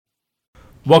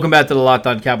Welcome back to the Locked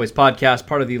On Cowboys podcast,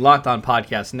 part of the Locked On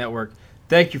Podcast Network.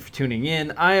 Thank you for tuning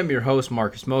in. I am your host,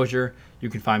 Marcus Mosher. You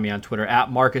can find me on Twitter at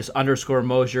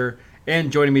Marcus_Mosher.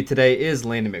 And joining me today is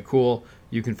Landon McCool.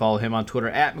 You can follow him on Twitter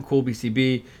at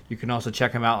McCoolBCB. You can also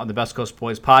check him out on the Best Coast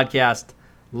Boys podcast.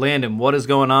 Landon, what is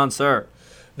going on, sir?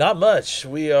 Not much.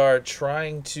 We are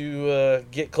trying to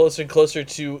get closer and closer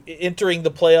to entering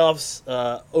the playoffs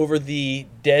over the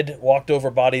dead, walked-over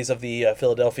bodies of the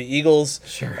Philadelphia Eagles.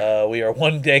 Sure. We are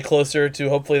one day closer to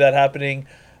hopefully that happening.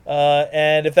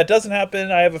 And if that doesn't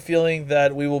happen, I have a feeling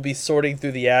that we will be sorting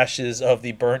through the ashes of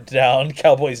the burnt-down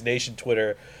Cowboys Nation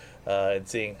Twitter and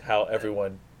seeing how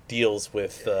everyone deals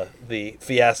with the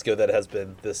fiasco that has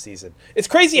been this season. It's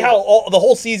crazy how the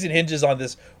whole season hinges on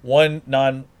this one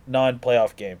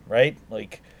non-playoff game, right?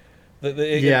 Like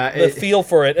the feel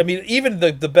for it. I mean, even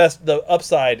the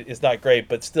upside is not great,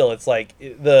 but still, it's like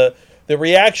the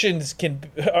reactions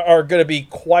are going to be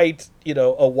quite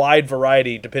a wide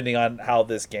variety depending on how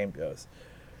this game goes.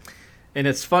 And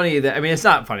it's funny that, I mean, it's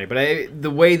not funny, but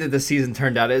the way that the season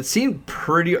turned out, it seemed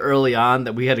pretty early on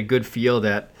that we had a good feel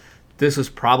that this was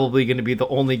probably going to be the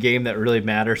only game that really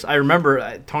matters. I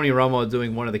remember Tony Romo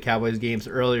doing one of the Cowboys games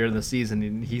earlier in the season,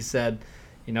 and he said,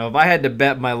 if I had to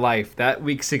bet my life, that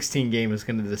Week 16 game is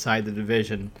going to decide the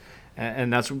division,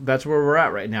 and that's where we're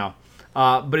at right now.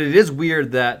 But it is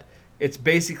weird that it's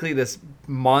basically this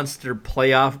monster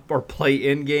playoff or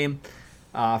play-in game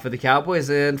for the Cowboys,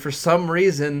 and for some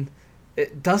reason,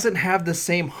 it doesn't have the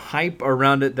same hype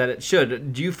around it that it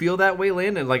should. Do you feel that way,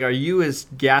 Landon? Like, are you as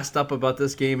gassed up about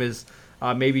this game as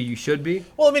maybe you should be?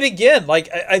 Well, I mean, again,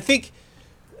 I think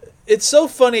it's so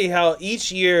funny how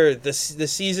each year the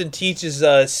season teaches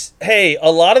us, hey,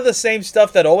 a lot of the same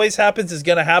stuff that always happens is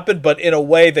going to happen, but in a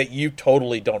way that you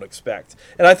totally don't expect.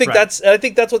 And I think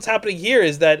that's what's happening here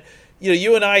is that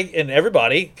you and I and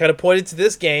everybody kind of pointed to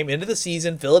this game into the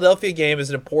season. Philadelphia game is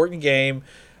an important game.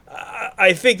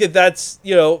 I think that's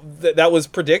that was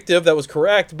predictive, that was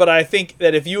correct. But I think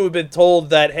that if you had been told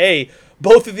that, hey,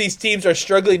 both of these teams are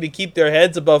struggling to keep their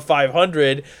heads above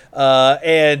 500,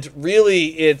 and really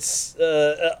it's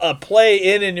a play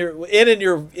win and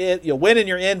you're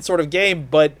in sort of game,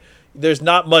 but there's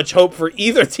not much hope for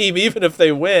either team, even if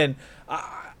they win.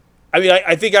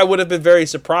 I think I would have been very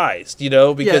surprised,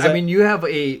 because you have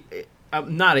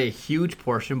not a huge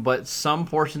portion, but some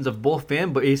portions of both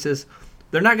fan bases.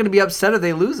 They're not going to be upset if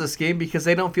they lose this game because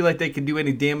they don't feel like they can do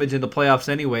any damage in the playoffs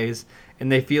anyways, and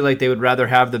they feel like they would rather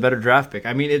have the better draft pick.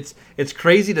 I mean, it's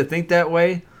crazy to think that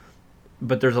way,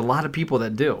 but there's a lot of people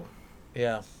that do.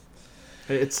 Yeah.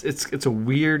 It's a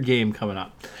weird game coming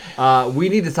up. We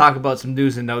need to talk about some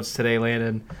news and notes today,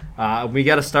 Landon. We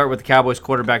got to start with the Cowboys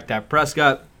quarterback, Dak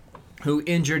Prescott, who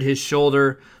injured his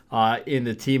shoulder in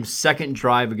the team's second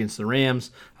drive against the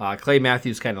Rams. Clay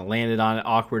Matthews kind of landed on it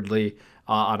awkwardly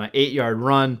on an 8-yard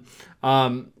run.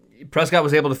 Prescott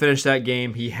was able to finish that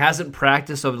game. He hasn't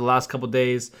practiced over the last couple of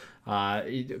days.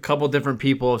 A couple different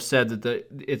people have said that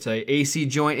it's an AC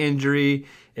joint injury.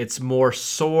 It's more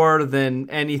sore than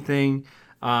anything.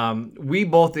 We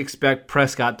both expect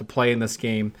Prescott to play in this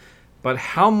game, but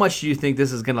how much do you think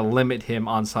this is going to limit him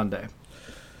on Sunday?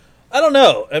 I don't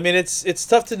know. I mean, it's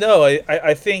tough to know.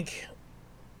 I think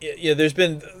there's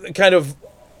been kind of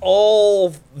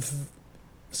all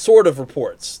sort of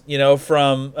reports,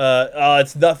 from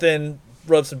it's nothing,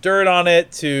 rub some dirt on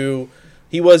it, to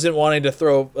he wasn't wanting to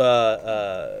throw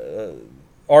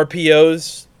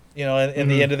RPOs, in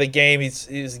the end of the game.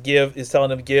 He's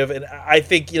telling him to give, and I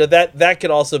think that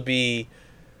could also be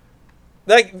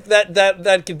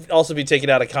that could also be taken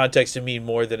out of context to mean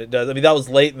more than it does. I mean, that was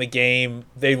late in the game.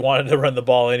 They wanted to run the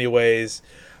ball anyways.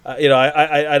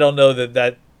 I don't know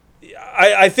that.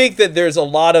 I think that there's a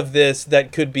lot of this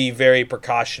that could be very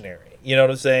precautionary. You know what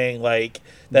I'm saying? Like,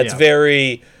 that's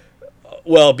very,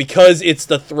 well, because it's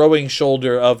the throwing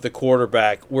shoulder of the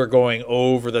quarterback, we're going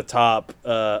over the top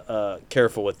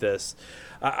careful with this.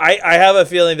 I have a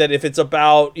feeling that if it's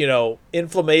about,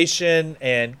 inflammation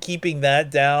and keeping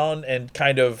that down and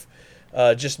kind of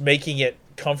just making it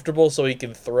comfortable so he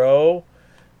can throw,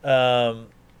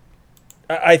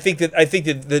 I think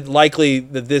that likely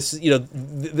that this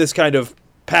this kind of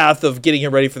path of getting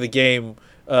him ready for the game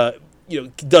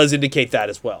does indicate that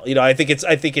as well. I think it's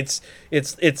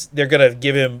they're gonna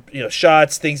give him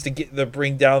shots, things to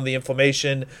bring down the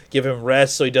inflammation, give him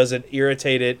rest so he doesn't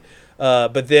irritate it.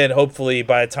 But then hopefully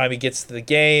by the time he gets to the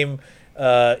game,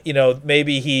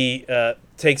 maybe he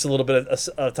takes a little bit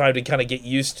of time to kind of get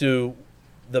used to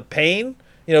the pain.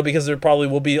 Because there probably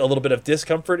will be a little bit of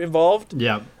discomfort involved.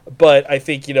 Yeah. But I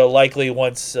think, likely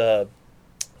once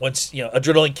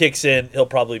adrenaline kicks in, he'll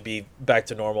probably be back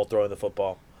to normal throwing the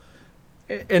football.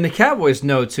 And the Cowboys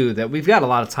know, too, that we've got a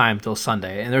lot of time till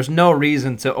Sunday, and there's no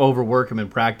reason to overwork him in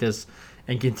practice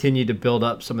and continue to build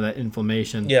up some of that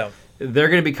inflammation. Yeah. They're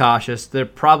going to be cautious. They're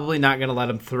probably not going to let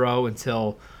him throw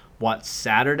until,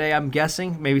 Saturday, I'm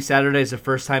guessing? Maybe Saturday is the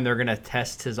first time they're going to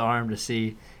test his arm to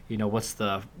see, what's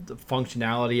the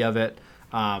functionality of it.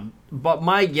 But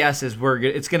my guess is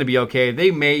it's going to be okay.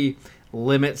 They may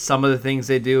limit some of the things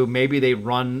they do. Maybe they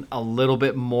run a little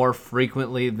bit more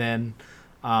frequently than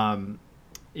they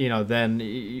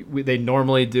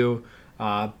normally do.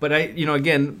 But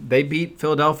again, they beat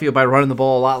Philadelphia by running the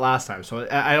ball a lot last time. So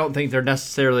I don't think they're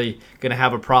necessarily going to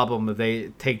have a problem if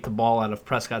they take the ball out of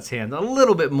Prescott's hands a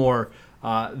little bit more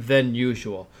than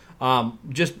usual.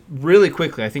 Just really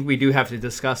quickly, I think we do have to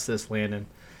discuss this, Landon.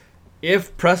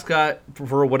 If Prescott,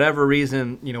 for whatever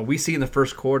reason, we see in the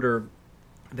first quarter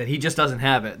that he just doesn't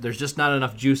have it, there's just not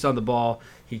enough juice on the ball,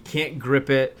 he can't grip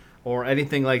it or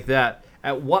anything like that,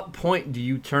 at what point do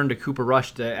you turn to Cooper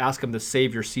Rush to ask him to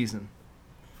save your season?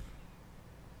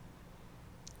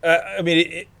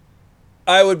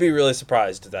 I would be really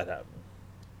surprised if that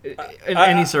happened. In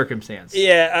any circumstance.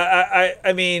 Yeah,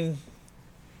 I mean...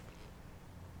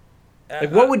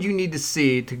 what would you need to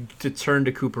see to turn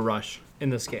to Cooper Rush in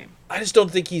this game? I just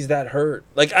don't think he's that hurt.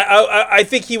 Like I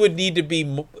think he would need to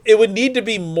be. It would need to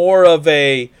be more of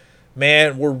a,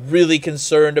 man, we're really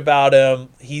concerned about him.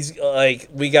 He's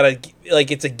we gotta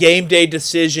it's a game day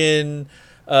decision.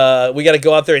 We gotta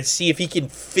go out there and see if he can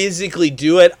physically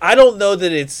do it. I don't know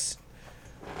that it's.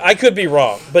 I could be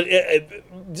wrong, but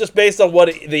just based on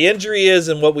what the injury is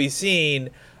and what we've seen,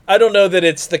 I don't know that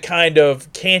it's the kind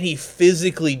of can he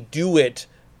physically do it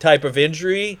type of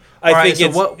injury. I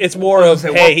think it's more of,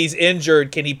 he's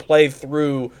injured. Can he play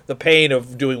through the pain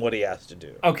of doing what he has to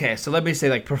do? Okay, so let me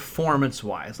say,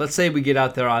 performance-wise. Let's say we get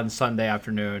out there on Sunday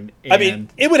afternoon.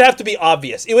 It would have to be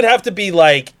obvious. It would have to be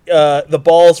the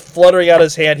ball's fluttering out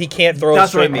his hand. He can't throw a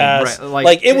straight pass.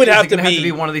 Right. It would have to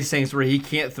be one of these things where he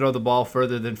can't throw the ball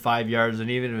further than 5 yards, and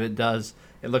even if it does,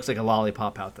 it looks like a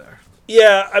lollipop out there.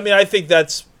 Yeah, I think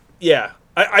that's... Yeah.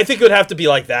 I think it would have to be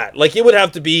like that. It would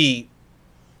have to be...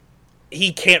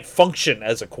 He can't function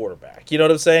as a quarterback. You know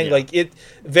what I'm saying? Yeah. It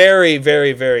very,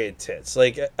 very, very intense.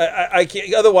 I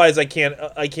can't. Otherwise, I can't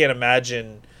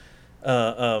imagine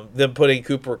them putting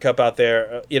Cooper Kupp out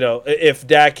there. If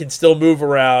Dak can still move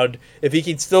around, if he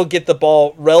can still get the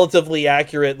ball relatively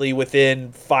accurately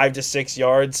within 5 to 6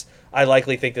 yards, I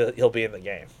likely think that he'll be in the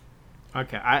game.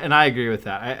 Okay, I agree with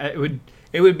that.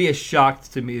 It would be a shock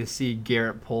to me to see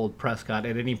Garrett pull Prescott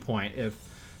at any point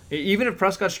even if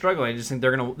Prescott's struggling. I just think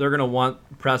they're gonna want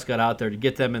Prescott out there to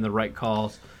get them in the right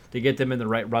calls, to get them in the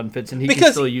right run fits, and he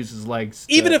can still use his legs.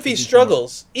 Even if he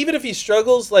struggles,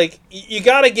 you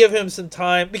got to give him some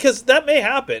time, because that may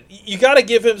happen. You got to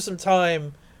give him some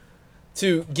time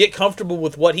to get comfortable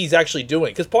with what he's actually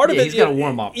doing, because part of it, he's got to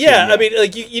warm up. Yeah,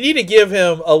 you need to give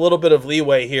him a little bit of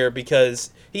leeway here,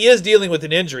 because he is dealing with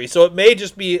an injury, so it may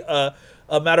just be a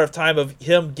matter of time of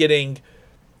him getting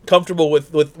comfortable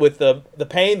with the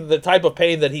pain, the type of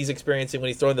pain that he's experiencing when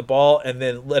he's throwing the ball, and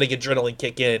then letting adrenaline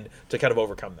kick in to kind of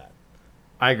overcome that.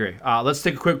 I agree. Let's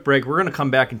take a quick break. We're going to come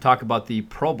back and talk about the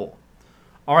Pro Bowl.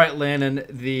 All right, Landon,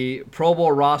 the Pro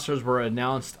Bowl rosters were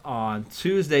announced on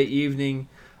Tuesday evening,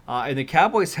 and the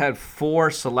Cowboys had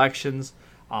 4 selections.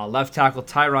 Left tackle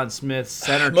Tyron Smith,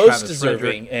 center most Travis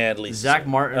deserving Frederick, and least Zach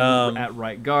Martin at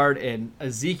right guard, and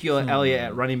Ezekiel Elliott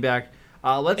at running back.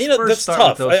 Let's first that's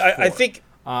start tough. with those 4. I think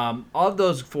of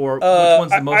those 4, which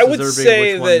one's the most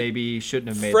deserving? Which one maybe shouldn't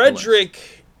have made Frederick, the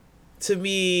list? To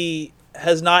me,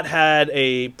 has not had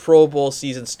a Pro Bowl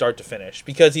season start to finish,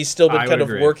 because he's still been kind of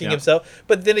working himself.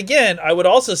 But then again, I would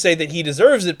also say that he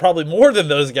deserves it probably more than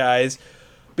those guys,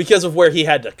 because of where he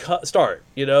had to start.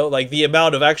 The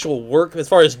amount of actual work as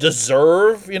far as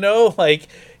deserve.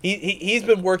 He's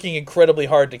been working incredibly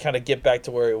hard to kind of get back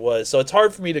to where he was. So it's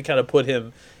hard for me to kind of put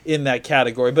him in that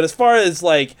category. But as far as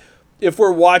if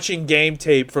we're watching game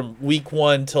tape from week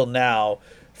 1 till now,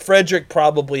 Frederick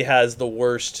probably has the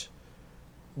worst,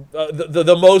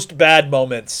 the most bad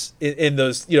moments in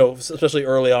those, especially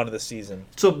early on in the season.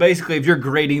 So basically, if you're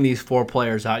grading these 4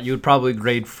 players out, you would probably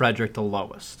grade Frederick the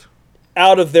lowest.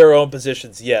 Out of their own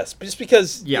positions, yes. Just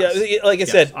because, like I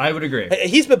said, I would agree.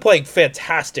 He's been playing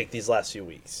fantastic these last few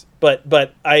weeks. But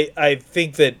I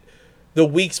think that the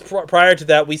weeks prior to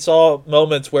that, we saw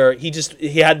moments where he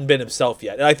hadn't been himself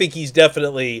yet. And I think he's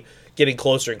definitely getting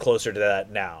closer and closer to that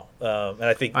now. And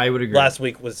I think I would agree. Last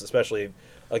week was especially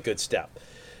a good step.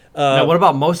 Now, what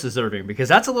about most deserving? Because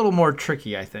that's a little more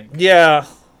tricky, I think. Yeah.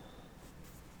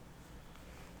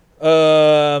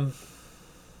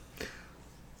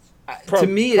 to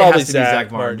me, it probably has to be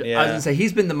Zach Martin. Yeah. I was going to say,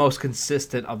 he's been the most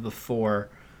consistent of the four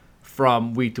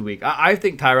from week to week. I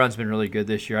think Tyron's been really good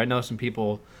this year. I know some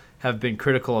people have been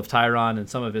critical of Tyron and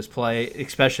some of his play,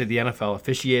 especially the NFL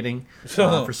officiating.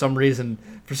 For some reason,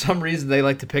 they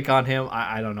like to pick on him.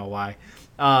 I don't know why.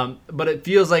 But it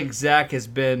feels like Zach has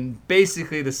been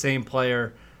basically the same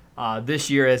player this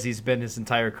year as he's been his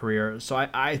entire career. So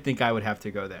I think I would have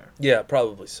to go there. Yeah,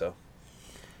 probably so.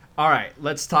 All right,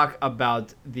 let's talk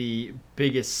about the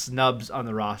biggest snubs on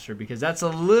the roster because that's a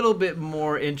little bit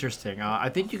more interesting. I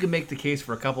think you can make the case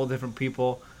for a couple of different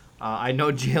people. I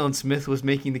know Jalen Smith was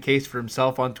making the case for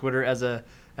himself on Twitter as a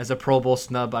Pro Bowl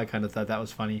snub. I kind of thought that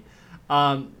was funny.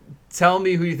 Tell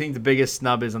me who you think the biggest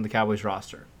snub is on the Cowboys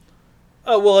roster.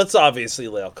 Well, it's obviously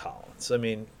La'el Collins. I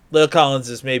mean, La'el Collins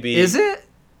is maybe... Is it?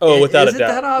 Oh, without a it doubt.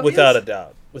 that obvious? Without a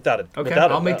doubt.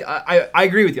 Okay, I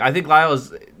agree with you. I think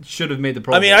Lyles should have made the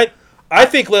Pro Bowl. I mean, I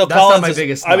think La'el That's Collins not my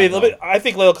biggest snub, I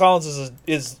think La'el Collins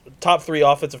is top 3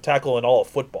 offensive tackle in all of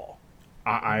football.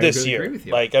 I this really year. agree with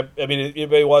you. Like, I mean, if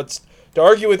anybody wants to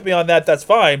argue with me on that, that's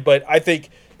fine. But I think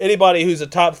anybody who's a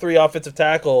top 3 offensive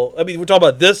tackle, I mean, we're talking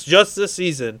about just this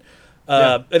season.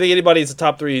 I think anybody who's a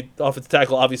top 3 offensive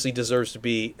tackle obviously deserves to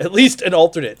be at least an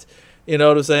alternate. You know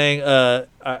what I'm saying?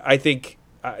 I think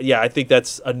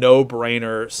that's a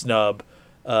no-brainer snub.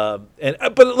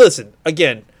 But listen,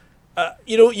 again,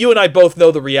 you and I both know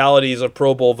the realities of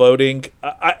Pro Bowl voting.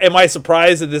 Am I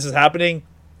surprised that this is happening?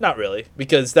 Not really,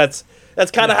 because that's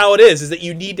kind of how it is that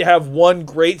you need to have one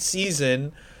great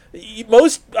season.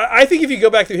 I think if you go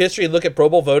back through history and look at Pro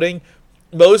Bowl voting,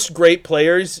 most great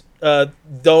players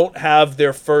don't have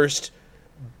their first,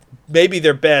 maybe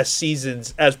their best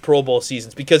seasons as Pro Bowl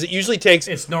seasons, because it usually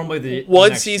takes normally the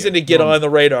one season to get on the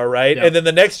radar, right? Yep. And then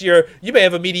the next year you may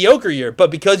have a mediocre year, but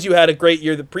because you had a great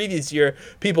year the previous year,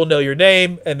 people know your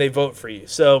name and they vote for you.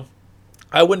 So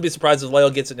I wouldn't be surprised if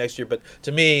La'el gets it next year, but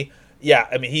to me, yeah,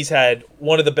 I mean, he's had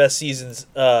one of the best seasons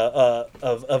of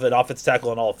an offensive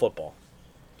tackle in all of football.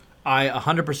 I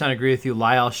 100% agree with you.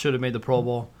 Lyle should have made the Pro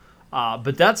Bowl.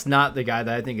 But that's not the guy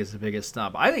that I think is the biggest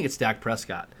snub. I think it's Dak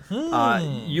Prescott.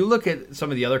 You look at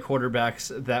some of the other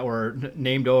quarterbacks that were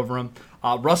named over him.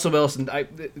 Russell Wilson, I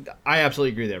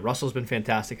absolutely agree there. Russell's been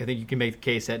fantastic. I think you can make the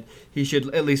case that he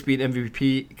should at least be an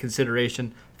MVP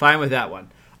consideration. Fine with that one.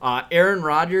 Aaron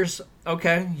Rodgers,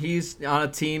 okay, he's on a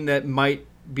team that might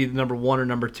be the number 1 or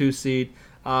number 2 seed.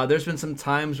 There's been some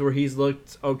times where he's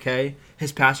looked okay.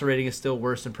 His passer rating is still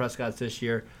worse than Prescott's this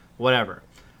year. Whatever.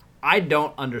 I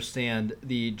don't understand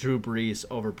the Drew Brees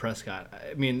over Prescott.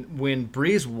 I mean, when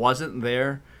Brees wasn't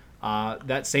there,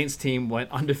 that Saints team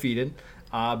went undefeated.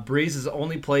 Brees has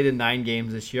only played in 9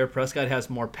 games this year. Prescott has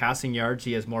more passing yards.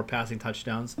 He has more passing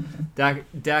touchdowns.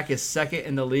 Dak is second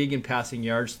in the league in passing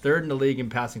yards, third in the league in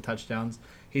passing touchdowns.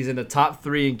 He's in the top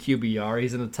 3 in QBR.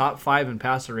 He's in the top 5 in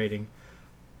passer rating.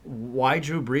 Why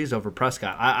Drew Brees over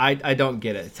Prescott? I don't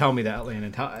get it. Tell me that,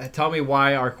 Landon. Tell me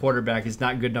why our quarterback is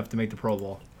not good enough to make the Pro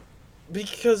Bowl.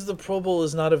 Because the Pro Bowl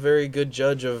is not a very good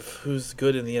judge of who's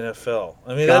good in the NFL.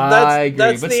 I mean, I agree,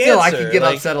 that's but the still, answer. I could get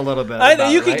upset a little bit. I know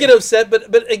you could get upset,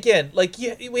 but again, like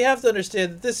we have to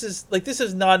understand that this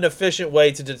is not an efficient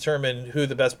way to determine who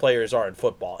the best players are in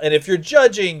football. And if you're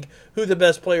judging who the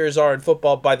best players are in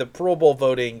football by the Pro Bowl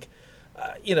voting,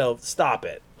 stop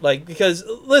it. Like, because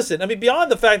listen, I mean, beyond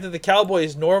the fact that the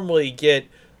Cowboys normally get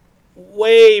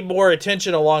way more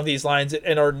attention along these lines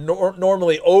and are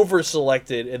normally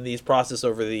over-selected in these process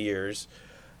over the years,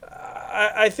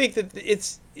 I think that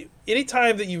it's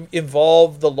anytime that you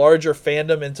involve the larger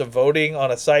fandom into voting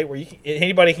on a site where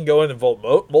anybody can go in and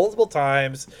vote multiple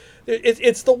times,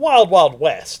 it's the wild, wild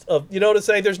west of, you know what I'm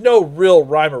saying? There's no real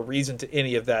rhyme or reason to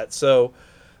any of that. So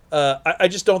I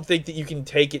just don't think that you can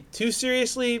take it too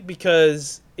seriously,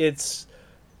 because it's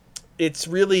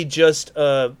really just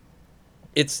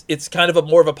it's kind of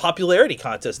more of a popularity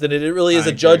contest than it really is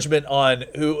a judgment on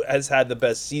who has had the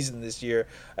best season this year.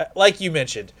 Like you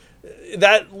mentioned,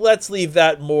 that let's leave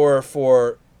that more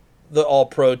for the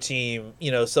All-Pro team.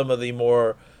 Some of the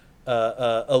more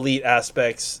elite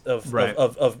aspects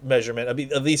of measurement. I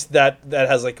mean, at least that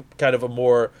has like kind of a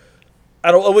more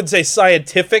I wouldn't say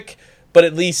scientific, but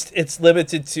at least it's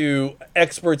limited to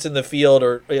experts in the field,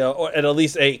 or at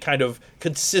least a kind of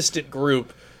consistent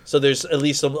group. So there's at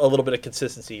least a little bit of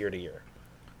consistency year to year.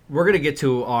 We're going to get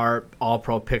to our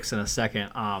All-Pro picks in a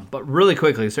second. But really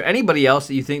quickly, is there anybody else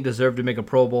that you think deserved to make a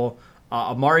Pro Bowl?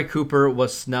 Amari Cooper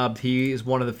was snubbed. He is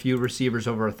one of the few receivers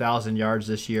over 1,000 yards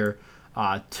this year.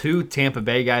 2 Tampa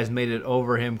Bay guys made it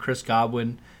over him, Chris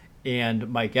Godwin and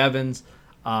Mike Evans.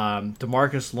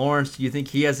 DeMarcus Lawrence, do you think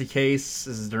he has a case?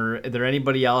 Is there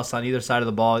anybody else on either side of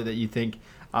the ball that you think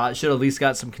should at least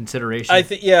got some consideration. I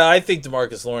think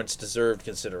DeMarcus Lawrence deserved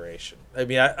consideration. I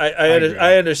mean,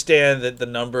 I understand that the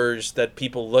numbers that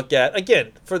people look at,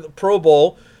 again, for the Pro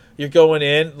Bowl, you're going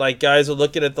in, like, guys are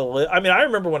looking at the list. I mean, I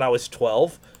remember when I was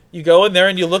 12, you go in there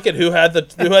and you look at who had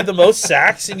the most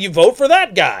sacks, and you vote for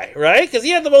that guy, right? Because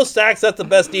he had the most sacks. That's the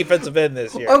best defensive end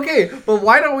this year. Okay, but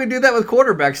why don't we do that with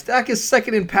quarterbacks? Dak is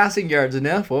second in passing yards, and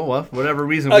well, whatever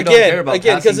reason we don't care about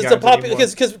passing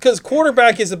yards because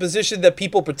quarterback is a position that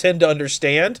people pretend to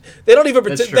understand. They don't even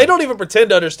pretend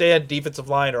to understand defensive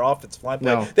line or offensive line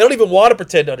play. No. They don't even want to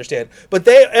pretend to understand. But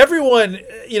everyone,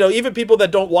 even people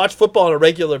that don't watch football on a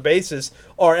regular basis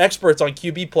are experts on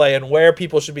QB play and where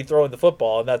people should be throwing the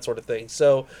football and that sort of thing.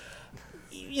 So,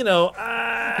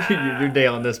 you're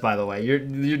nailing this, by the way.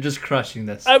 You're just crushing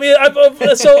this. I mean,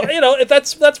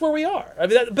 that's where we are. I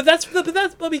mean, that's.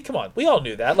 I mean, come on, we all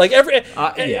knew that. Like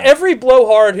every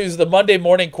blowhard who's the Monday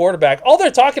morning quarterback, all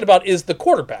they're talking about is the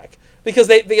quarterback because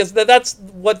that's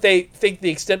what they think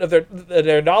the extent of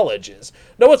their knowledge is.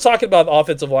 No one's talking about the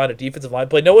offensive line or defensive line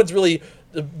play. No one's really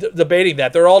debating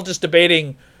that. They're all just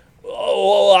debating.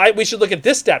 We should look at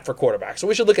this stat for quarterbacks, or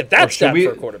we should look at that stat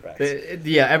for quarterbacks.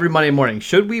 Every Monday morning.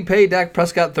 Should we pay Dak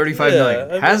Prescott $35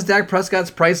 million? Has Dak Prescott's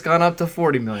price gone up to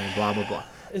 $40 million? Blah, blah, blah.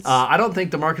 I don't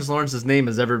think DeMarcus Lawrence's name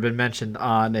has ever been mentioned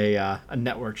on a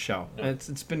network show.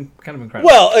 It's been kind of incredible.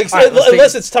 Well,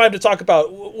 unless it's time to talk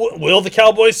about will the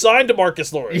Cowboys sign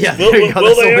DeMarcus Lawrence? Yeah, will they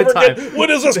ever when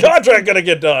is this contract going to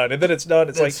get done? And then it's done.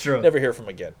 It's true. Never hear from him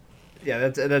again. Yeah,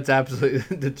 that's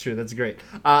absolutely true. That's great.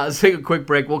 Let's take a quick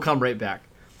break. We'll come right back.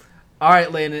 All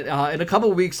right, Landon. In a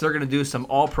couple of weeks, they're going to do some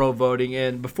All-Pro voting.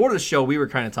 And before the show, we were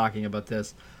kind of talking about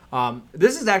this.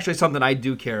 This is actually something I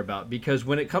do care about because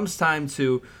when it comes time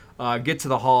to get to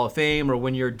the Hall of Fame or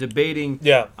when you're debating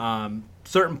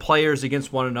certain players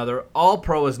against one another,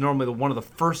 All-Pro is normally one of the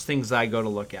first things I go to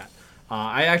look at.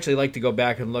 I actually like to go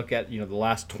back and look at the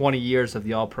last 20 years of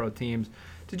the All-Pro teams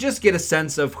to just get a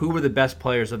sense of who were the best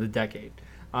players of the decade.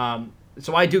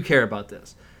 So I do care about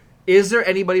this. Is there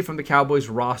anybody from the Cowboys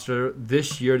roster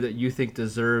this year that you think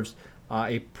deserves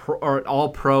an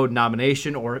All-Pro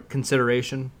nomination or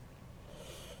consideration?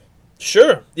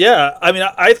 Sure. Yeah.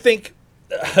 I think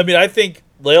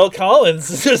La'el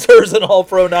Collins deserves an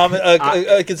All-Pro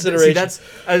consideration.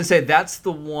 See, that's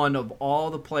the one of all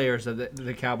the players that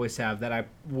the Cowboys have that I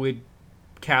would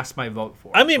cast my vote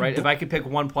for. I mean, right? If I could pick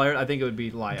one player, I think it would be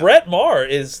La'el. Brett Maher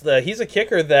he's a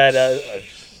kicker that.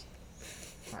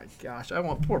 My gosh, I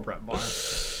want poor Brett Maher.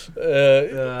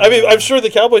 I'm sure the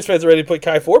Cowboys fans are ready to put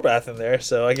Kai Forbath in there.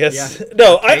 So I guess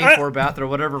Forbath or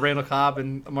whatever Randall Cobb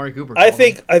and Amari Cooper. I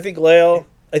think La'el.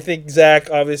 I think Zach.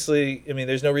 Obviously, I mean,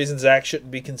 there's no reason Zach shouldn't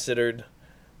be considered.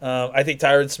 I think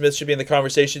Tyron Smith should be in the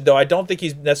conversation, though I don't think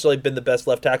he's necessarily been the best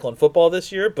left tackle in football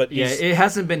this year. But it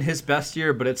hasn't been his best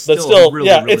year, but it's still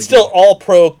really still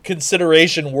All-Pro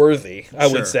consideration worthy. I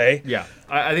would say. Yeah,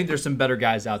 I think there's some better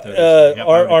guys out there.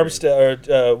 Armstead,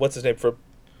 or what's his name from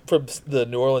the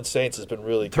New Orleans Saints has been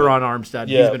really good. Teron Armstead,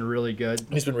 he's been really good.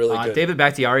 He's been really good. David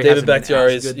Bakhtiari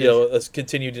has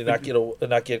continued to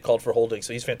not get called for holding,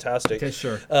 so he's fantastic. Okay,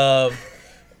 sure. Our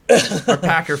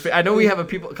Packer I know we have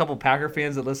a couple Packer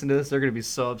fans that listen to this. They're going to be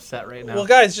so upset right now. Well,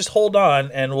 guys, just hold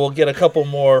on, and we'll get a couple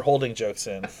more holding jokes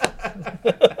in.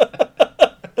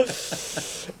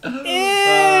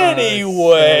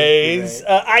 Anyways,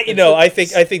 I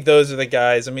think those are the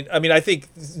guys. I mean, I think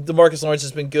DeMarcus Lawrence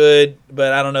has been good,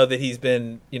 but I don't know that he's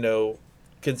been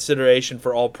consideration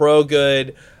for All-Pro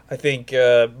good. I think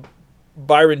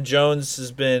Byron Jones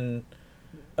has been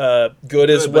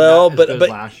good as well, but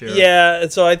last year. Yeah,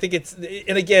 and so I think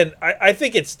I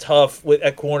think it's tough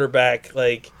at cornerback.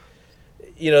 Like,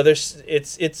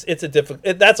 it's a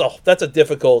difficult. That's a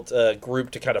difficult group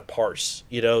to kind of parse.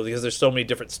 Because there's so many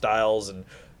different styles and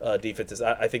defenses.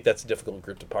 I think that's a difficult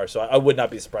group to parse. So I would not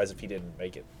be surprised if he didn't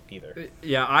make it either.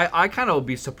 Yeah, I kind of would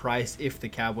be surprised if the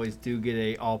Cowboys do get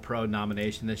a All-Pro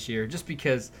nomination this year, just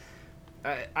because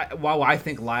while I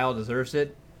think La'el deserves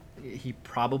it, he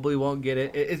probably won't get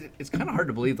it. It's kind of hard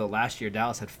to believe that last year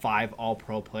Dallas had 5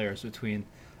 All-Pro players between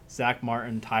Zach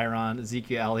Martin, Tyron,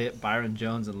 Ezekiel Elliott, Byron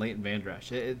Jones, and Leighton Vander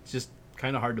Esch. It's just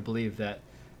kind of hard to believe that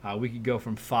we could go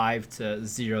from 5 to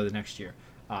 0 the next year.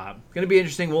 Going to be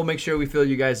interesting. We'll make sure we fill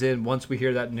you guys in once we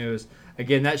hear that news.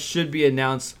 Again, that should be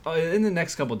announced in the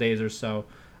next couple days or so,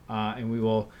 and we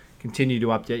will continue to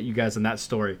update you guys on that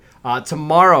story.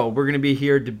 Tomorrow, we're going to be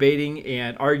here debating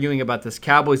and arguing about this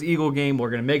Cowboys-Eagle game. We're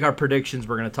going to make our predictions.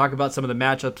 We're going to talk about some of the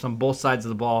matchups on both sides of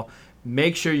the ball.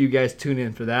 Make sure you guys tune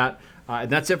in for that. And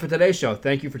that's it for today's show.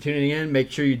 Thank you for tuning in.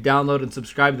 Make sure you download and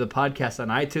subscribe to the podcast on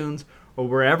iTunes or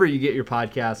wherever you get your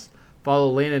podcasts.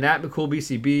 Follow Landon at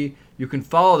McCoolBCB. You can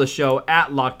follow the show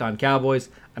at Locked On Cowboys,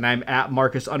 and I'm at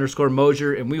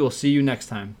Marcus_Mosier, and we will see you next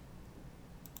time.